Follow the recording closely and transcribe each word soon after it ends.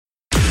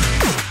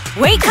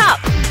Wake up!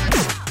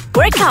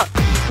 Workout!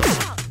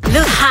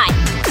 Look hot!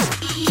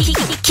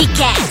 Kick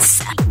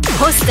ass!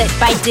 Hosted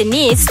by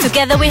Denise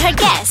together with her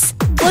guests.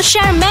 We'll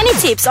share many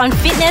tips on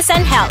fitness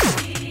and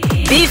health.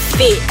 Be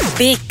fit,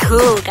 be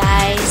cool,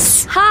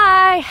 guys.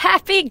 Hi,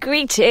 happy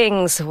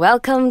greetings.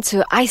 Welcome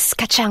to Ais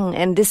Kacang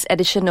and this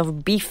edition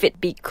of Be Fit,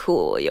 Be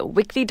Cool, your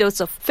weekly dose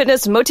of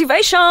fitness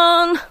motivation.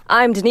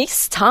 I'm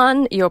Denise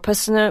Tan,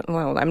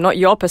 I'm not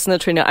your personal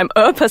trainer, I'm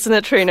a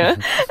personal trainer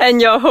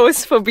and your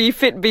host for Be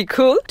Fit, Be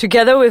Cool.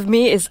 Together with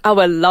me is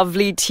our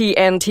lovely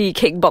TNT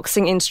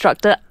kickboxing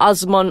instructor,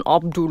 Azman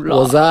Abdullah.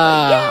 What's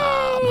up?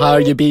 How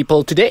are you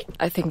people today?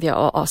 I think they're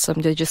all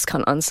awesome. They just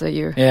can't answer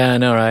you. Yeah, I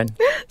know, right?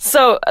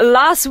 So,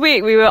 last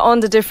week we were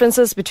on the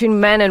differences between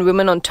men and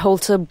women on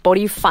total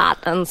body fat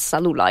and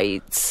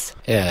cellulites.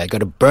 Yeah,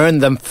 gotta burn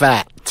them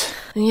fat.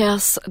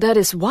 Yes, that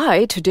is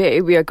why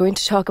today we are going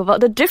to talk about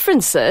the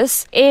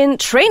differences in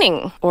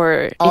training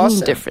or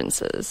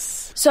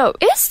indifferences. So,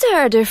 is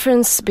there a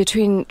difference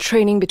between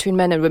training between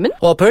men and women?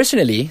 Well,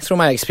 personally, through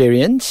my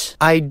experience,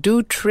 I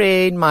do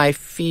train my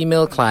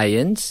female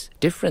clients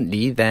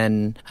differently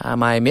than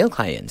my male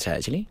clients,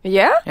 actually.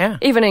 Yeah? Yeah.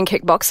 Even in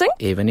kickboxing?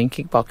 Even in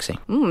kickboxing.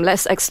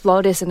 Let's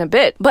explore this in a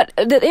bit. But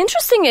the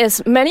interesting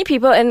is many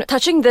people, and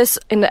touching this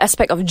in the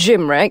aspect of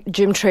gym, right?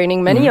 Gym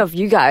training, many of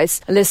you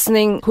guys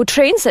listening who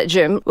trains at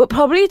gym were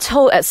probably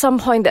told at some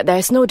point that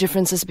there's no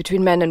differences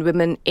between men and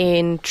women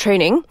in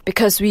training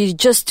because we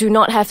just do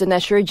not have the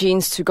natural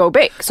genes to go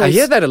big. So I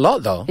hear that a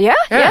lot, though. Yeah?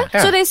 Yeah.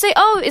 So they say,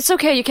 oh, it's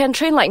okay, you can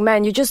train like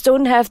men, you just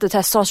don't have the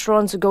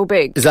testosterone to go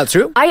big. Is that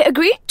true? I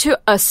agree to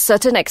a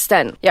certain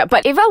extent. Yeah,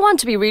 but if I want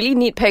to be really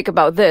nitpick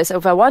about this,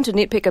 if I want to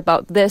nitpick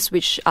about this,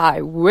 which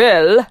I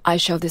will, I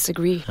shall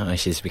disagree. Oh,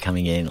 she's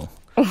becoming anal.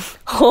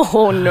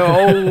 Oh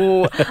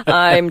no,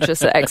 I'm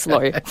just an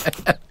ex-lawyer.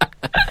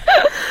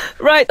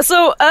 Right,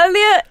 so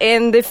earlier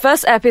in the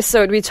first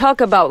episode, we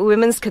talked about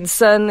women's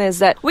concern is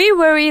that we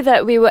worry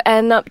that we will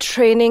end up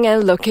training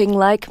and looking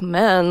like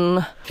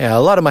men. Yeah, a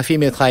lot of my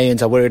female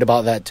clients are worried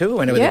about that too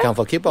whenever Yeah. they come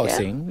for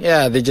kickboxing.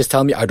 Yeah, they just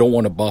tell me, I don't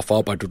want to buff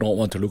up, I do not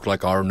want to look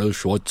like Arnold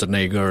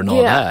Schwarzenegger and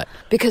all that.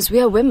 Because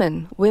we are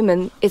women.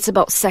 Women, it's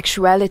about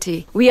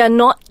sexuality. We are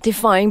not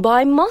defined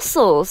by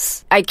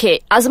muscles.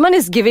 Okay, Azman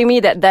is giving me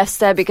that death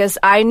stare because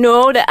I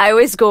know that I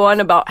always go on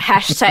about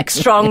hashtag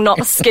strong,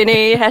 not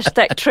skinny,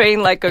 hashtag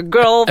train like a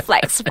girl,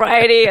 flex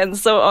Friday, and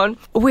so on.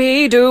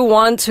 We do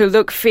want to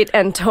look fit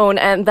and toned,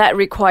 and that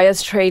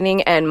requires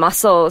training and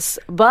muscles.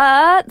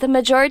 But the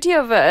majority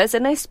of us,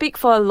 and I speak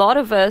for a lot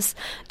of us,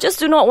 just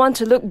do not want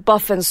to look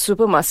buff and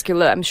super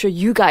muscular. I'm sure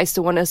you guys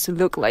don't want us to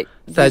look like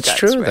That's you guys,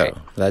 true, right?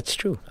 though. That's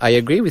true. I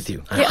agree with you.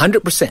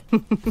 100%.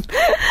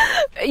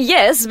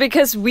 Yes,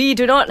 because we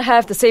do not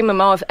have the same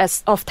amount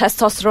of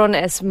testosterone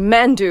as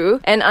men do.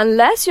 And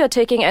unless you're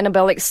taking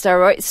anabolic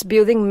steroids,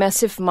 building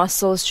massive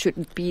muscles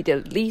should be the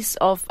least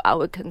of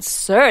our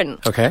concern.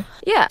 Okay.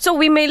 Yeah, so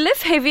we may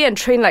lift heavy and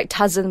train like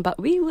Tarzan, but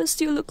we will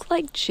still look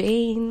like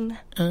Jane.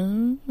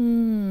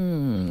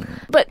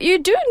 But you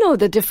do know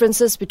the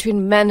differences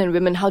between men and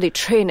women, how they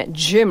train at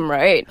gym,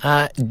 right?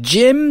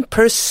 Gym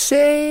per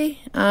se,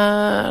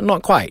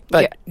 not quite.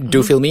 But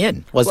do fill me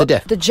in. What's the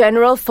diff? The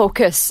general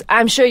focus,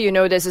 I'm sure you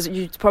know this, is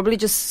you probably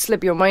just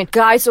slip your mind.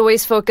 Guys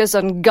always focus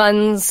on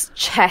guns,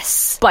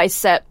 chest,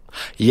 bicep.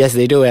 Yes,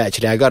 they do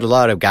actually. I got a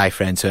lot of guy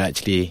friends who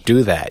actually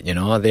do that, you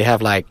know. They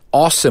have like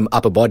awesome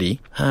upper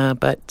body,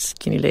 but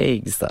skinny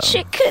legs though.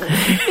 Chicken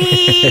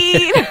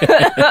feet.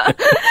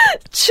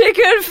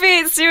 Chicken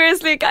feet.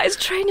 Seriously, guys,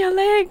 train your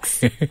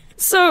legs.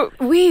 So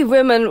we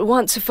women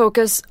want to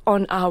focus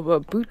on our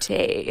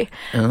booty.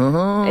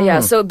 Oh. Yeah,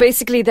 so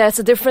basically there's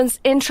a difference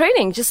in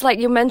training, just like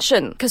you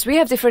mentioned, because we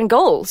have different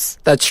goals.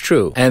 That's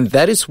true. And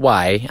that is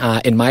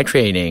why in my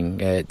training,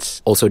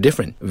 it's also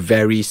different.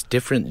 Varies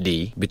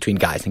differently between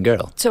guys and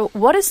girls. So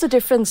what is the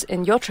difference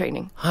in your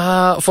training?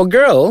 For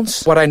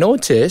girls, what I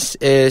notice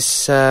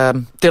is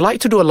they like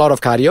to do a lot of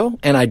cardio,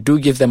 and I do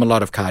give them a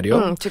lot of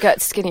cardio. To get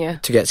skinnier.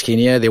 To get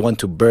skinnier, they want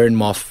to burn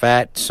more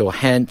fat, so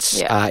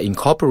hence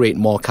incorporate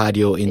more cardio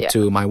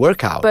into my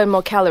workout. Burn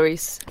more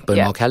calories. Burn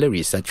more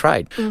calories, that's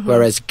right.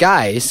 Whereas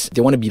guys,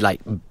 they want to be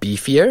like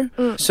beefier,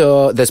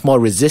 so there's more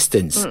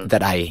resistance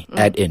that I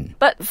add in.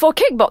 But for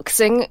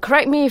kickboxing,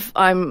 correct me if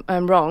I'm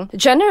wrong,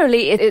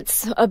 generally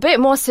it's a bit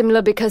more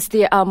similar because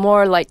they are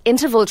more like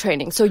interval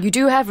training. So you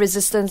do have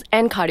resistance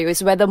and cardio.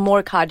 It's whether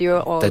more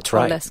cardio or, That's or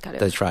right. less cardio.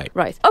 That's right.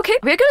 Right. Okay,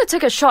 we're going to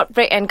take a short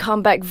break and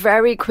come back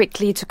very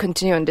quickly to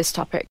continue on this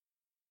topic.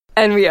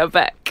 And we are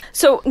back.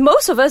 So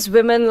most of us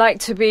women like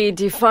to be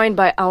defined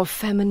by our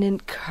feminine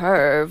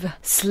curve.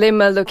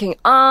 Slimmer looking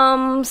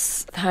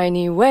arms,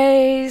 tiny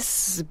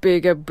waist,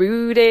 bigger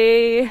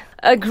booty.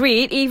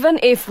 Agreed, even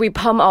if we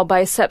pump our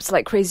biceps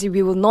like crazy,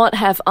 we will not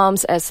have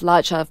arms as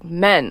large as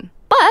men.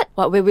 But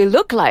what will we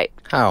look like?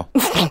 How?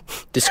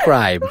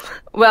 Describe.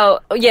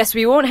 Well, yes,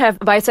 we won't have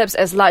biceps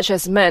as large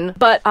as men,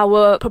 but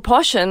our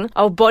proportion,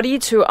 our body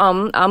to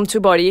arm to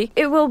body,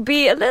 it will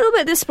be a little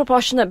bit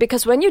disproportionate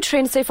because when you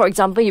train, say for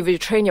example, if you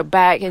train your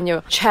back and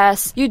your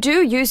chest, you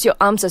do use your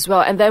arms as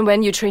well. And then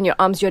when you train your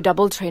arms, you're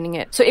double training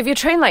it. So if you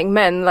train like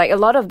men, like a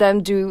lot of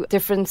them do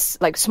different,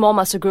 like small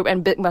muscle group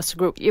and big muscle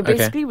group, you're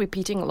basically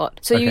repeating a lot.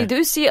 So you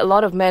do see a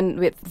lot of men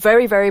with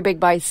very, very big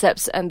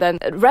biceps, and then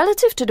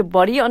relative to the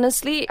body,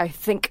 honestly, I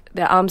think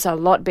their arms are a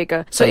lot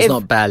bigger. So it's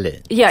not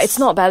balanced. Yeah, it's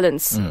not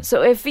balanced.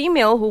 So a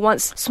female who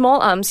wants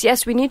small arms,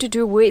 yes, we need to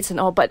do weights and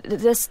all, but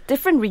there's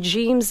different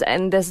regimes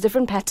and there's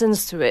different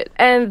patterns to it.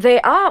 And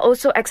there are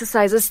also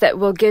exercises that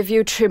will give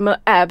you trimmer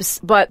abs,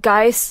 but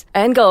guys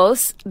and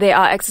girls, there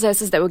are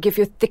exercises that will give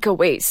you thicker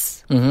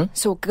waists.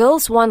 So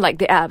girls want like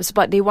the abs,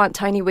 but they want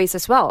tiny waists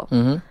as well.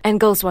 And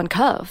girls want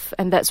curve.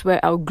 And that's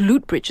where our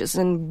glute bridges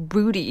and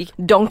booty,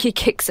 donkey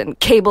kicks and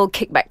cable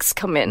kickbacks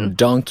come in.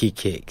 Donkey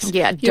kicks.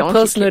 Yeah, Your donkey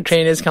personal kicks.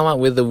 trainers come up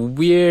with the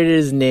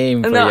weirdest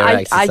name for your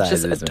I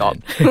exercises. just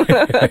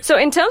adopt. So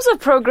in terms of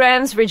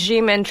programs,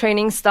 regime and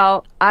training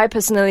style, I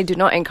personally do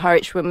not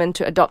encourage women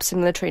to adopt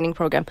similar training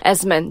program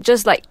as men.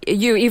 Just like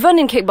you, even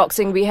in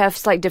kickboxing, we have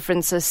slight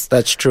differences.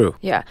 That's true.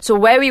 Yeah. So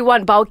where we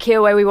want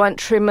bulkier, where we want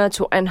trimmer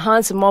to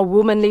enhance a more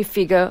womanly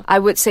figure, I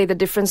would say the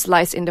difference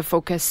lies in the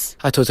focus.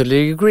 I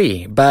totally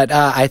agree. But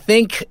I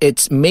think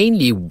it's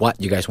mainly what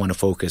you guys want to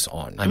focus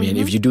on. I mean,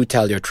 if you do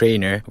tell your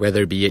trainer,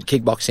 whether it be at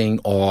kickboxing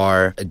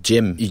or a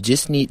gym, you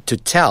just need to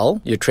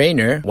tell your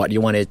trainer what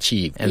you want to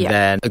achieve. And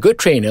then a good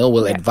trainer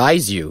will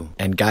advise you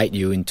and guide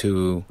you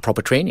into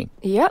proper training.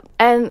 Yep.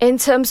 And in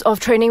terms of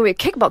training with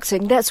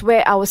kickboxing, that's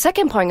where our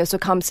second point also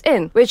comes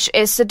in, which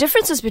is the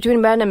differences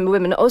between men and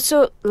women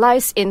also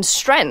lies in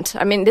strength.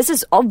 I mean, this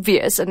is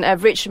obvious. An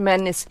average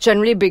man is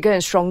generally bigger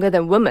and stronger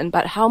than women,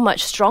 but how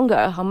much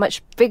stronger, how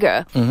much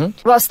bigger?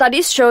 Well,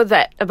 studies show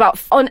that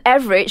on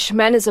average,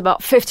 men is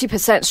about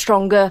 50%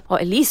 stronger, or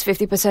at least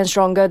 50%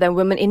 stronger than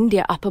women in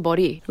their upper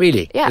body.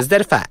 Really? Yeah. Is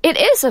that a fact? It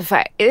is a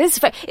fact. It is a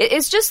fact.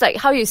 It's just like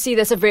how you see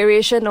there's a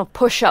variation of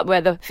push-up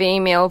where the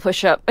female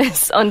push-up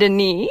is on the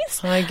knees.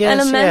 I guess,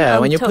 and a man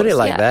on when you toes. put it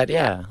like that,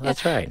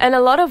 that's right. And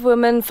a lot of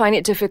women find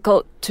it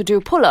difficult to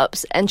do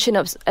pull-ups and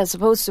chin-ups as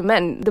opposed to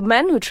men. The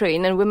men who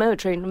train and women who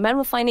train, men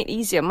will find it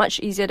easier, much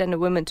easier than the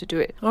women to do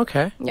it.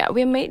 Okay. Yeah,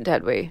 we're made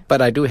that way.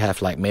 But I do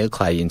have like male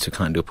clients who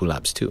can't do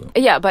pull-ups too.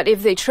 Yeah, but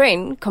if they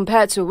train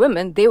compared to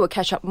women, they will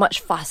catch up much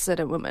faster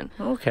than women.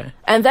 Okay.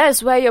 And that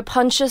is where your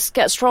punches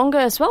get stronger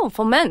as well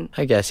for men.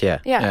 I guess, yeah.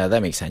 Yeah. Yeah,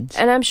 that makes sense.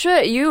 And I'm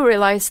sure you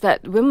realize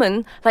that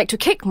women like to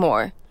kick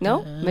more.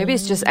 No? Maybe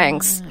it's just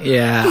angst.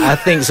 Yeah, I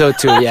think so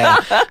too, yeah.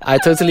 I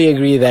totally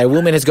agree that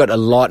woman has got a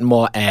lot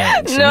more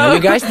angst. No,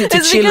 you guys need to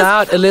it's chill because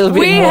out a little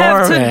bit we more,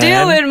 have to man.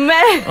 deal with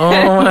men.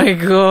 Oh my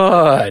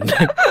god.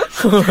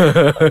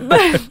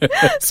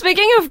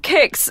 Speaking of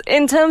kicks,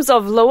 in terms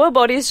of lower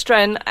body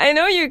strength, I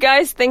know you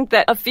guys think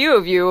that a few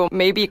of you,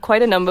 maybe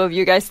quite a number of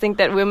you guys think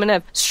that women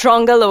have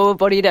stronger lower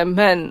body than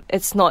men.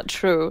 It's not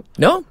true.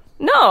 No?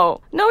 No,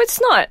 it's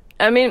not.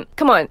 I mean,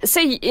 come on.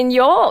 Say in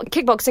your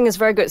kickboxing is a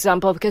very good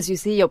example because you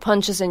see your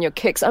punches and your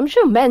kicks. I'm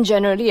sure men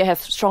generally have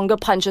stronger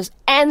punches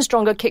and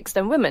stronger kicks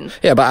than women.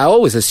 Yeah, but I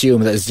always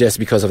assume that it's just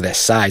because of their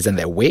size and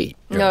their weight.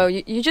 No,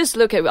 you just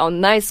look at our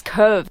nice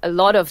curve, a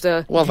lot of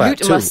the Well, that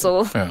glute too.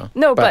 muscle. Yeah.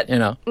 No, but you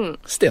know,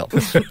 still.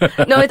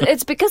 no,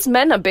 it's because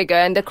men are bigger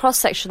and the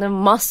cross-sectional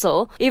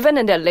muscle, even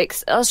in their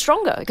legs, are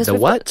stronger. Because The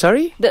we've what? got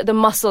Sorry? The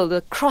muscle, the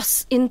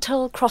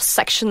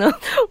cross-sectional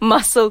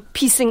muscle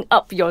piecing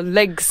up your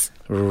legs.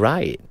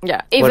 Right.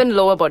 Yeah, even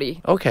lower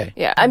body. Okay.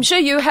 Yeah, I'm sure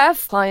you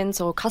have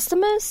clients or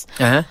customers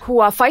Uh-huh. who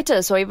are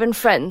fighters or even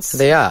friends.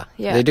 They are.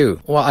 Yeah. They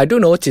do. Well, I do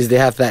notice they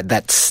have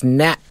that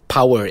snap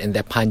power in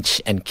their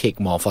punch and kick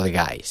more for the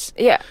guys.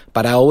 Yeah.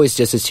 But I always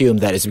just assume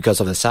that it's because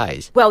of the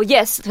size. Well,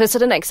 yes, to a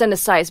certain extent the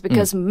size,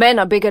 because men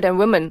are bigger than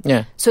women.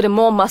 Yeah. So the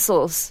more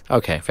muscles.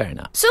 Okay, fair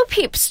enough. So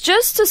peeps,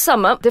 just to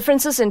sum up,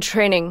 differences in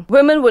training.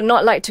 Women would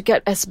not like to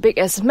get as big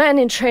as men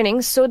in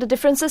training, so the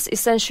differences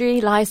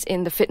essentially lies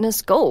in the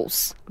fitness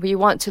goals. We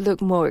want to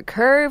look more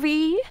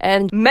curvy,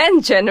 and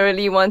men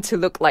generally want to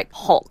look like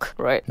Hulk,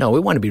 right? No, we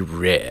want to be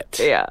ripped.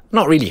 Yeah.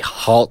 Not really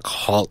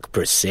Hulk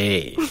per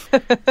se.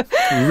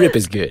 Rip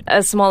is good.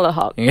 A smaller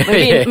Hulk.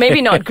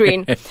 Maybe not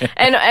green.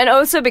 And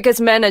also because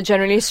men are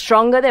generally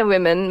stronger than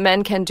women,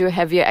 men can do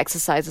heavier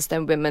exercises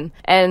than women.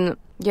 And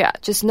yeah,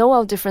 just know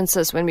our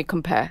differences when we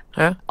compare.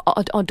 Huh?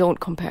 Or don't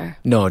compare.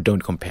 No,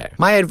 don't compare.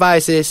 My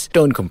advice is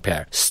don't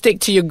compare. Stick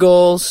to your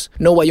goals.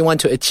 Know what you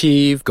want to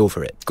achieve. Go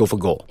for it. Go for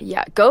goal.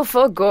 Yeah, go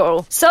for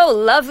goal. So,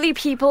 lovely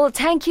people,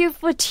 thank you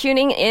for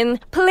tuning in.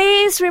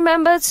 Please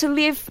remember to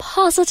leave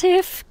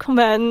positive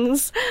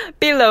comments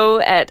below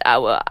at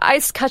our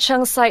Ice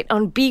Kachang site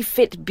on Be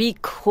Fit, Be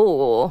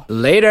Cool.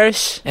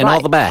 Laters and all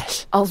Right. the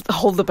best.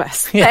 All the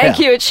best. Yeah. Thank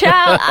you.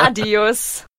 Ciao. Adios.